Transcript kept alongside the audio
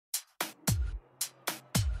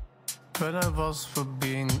When I was for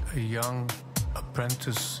being a young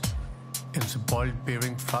apprentice in the boiled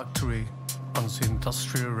bearing factory on the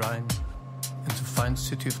industrial Rhine in the fine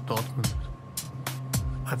city of Dortmund,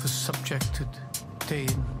 I was subjected day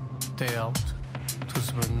in, day out to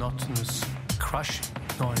the monotonous crushing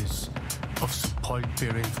noise of the boiled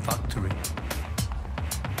bearing factory.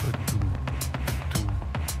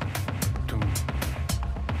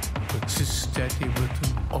 The steady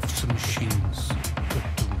rhythm of the machines.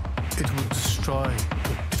 It would destroy,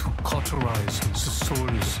 it would cauterize the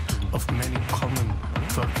souls of many common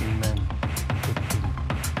working men.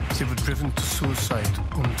 They were driven to suicide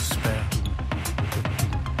and despair.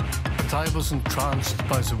 But I was entranced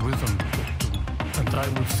by the rhythm, and I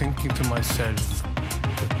was thinking to myself,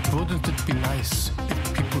 wouldn't it be nice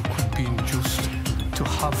if people could be induced to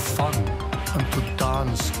have fun and to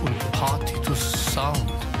dance and party to the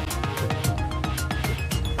sound?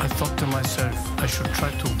 I thought to myself, I should try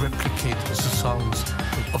to replicate the sounds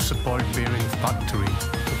of the ball bearing factory.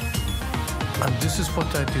 And this is what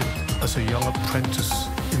I did as a young apprentice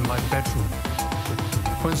in my bedroom.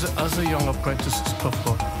 When the other young apprentices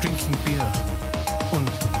were drinking beer and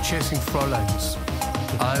chasing Fräuleins,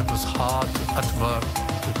 I was hard at work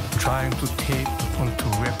trying to tape and to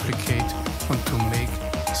replicate and to make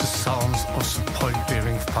the sounds of the ball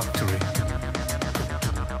bearing factory.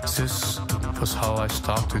 This was how I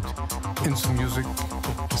started in the music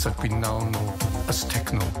that we now know as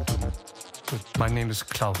techno. My name is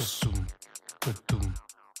Klaus,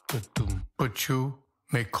 but you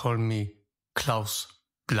may call me Klaus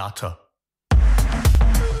Blatter.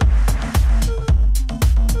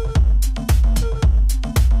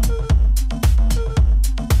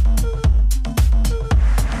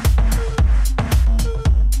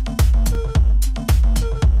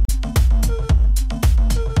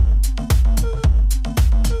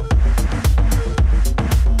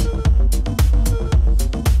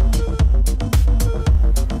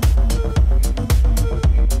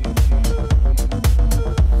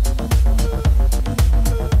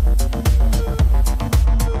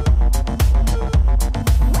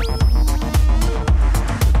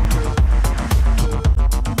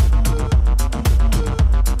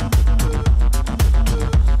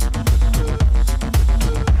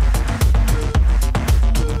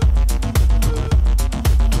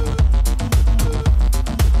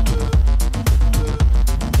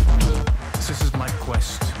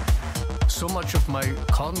 So much of my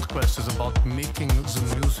conquest is about making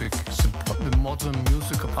the music, the modern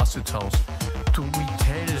music of acid house, to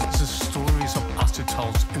retell the stories of acid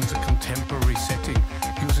house in the contemporary setting,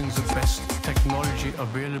 using the best technology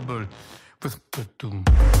available with Doom.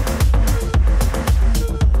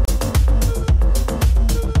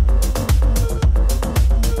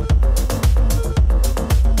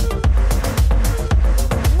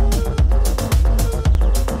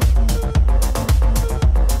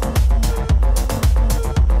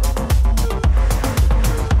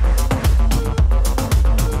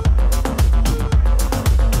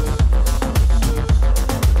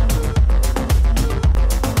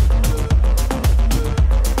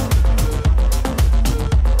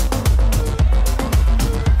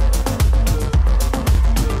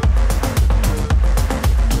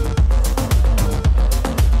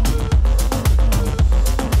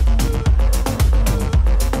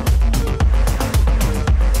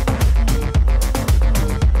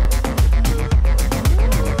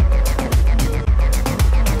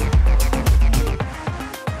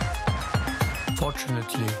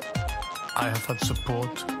 Fortunately, I have had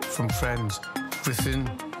support from friends within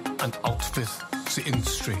and out with the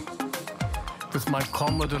industry. With my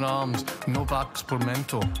comrade in arms, Novak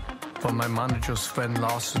Spolmento, for my manager Sven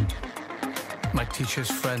Larsen, my teacher's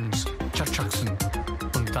friends, Chad Jackson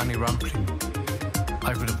and Danny Rampling,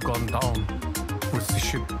 I would have gone down with the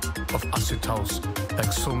ship of Acid House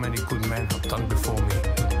like so many good men have done before me.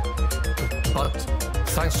 But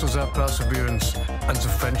thanks to their perseverance and the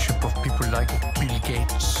friendship of people like Bill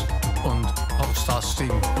Gates and Popstar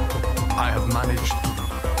Sting, I have managed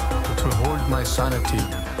to hold my sanity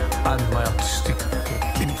and my artistic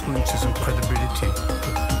influences and credibility.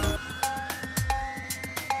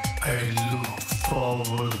 I look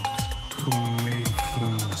forward to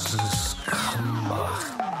making this comeback.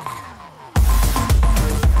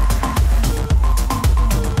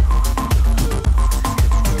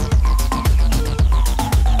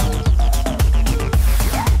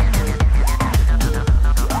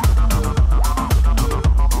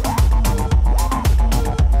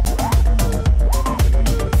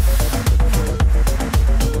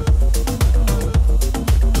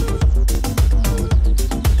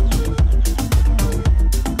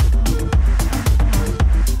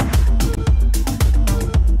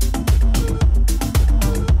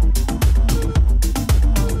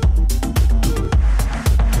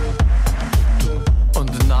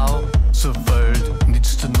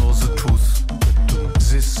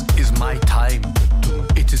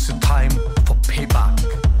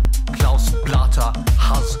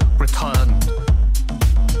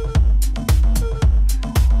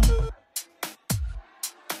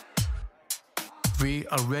 We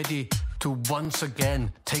are ready to once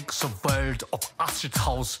again take the world of Acid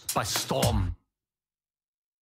House by storm.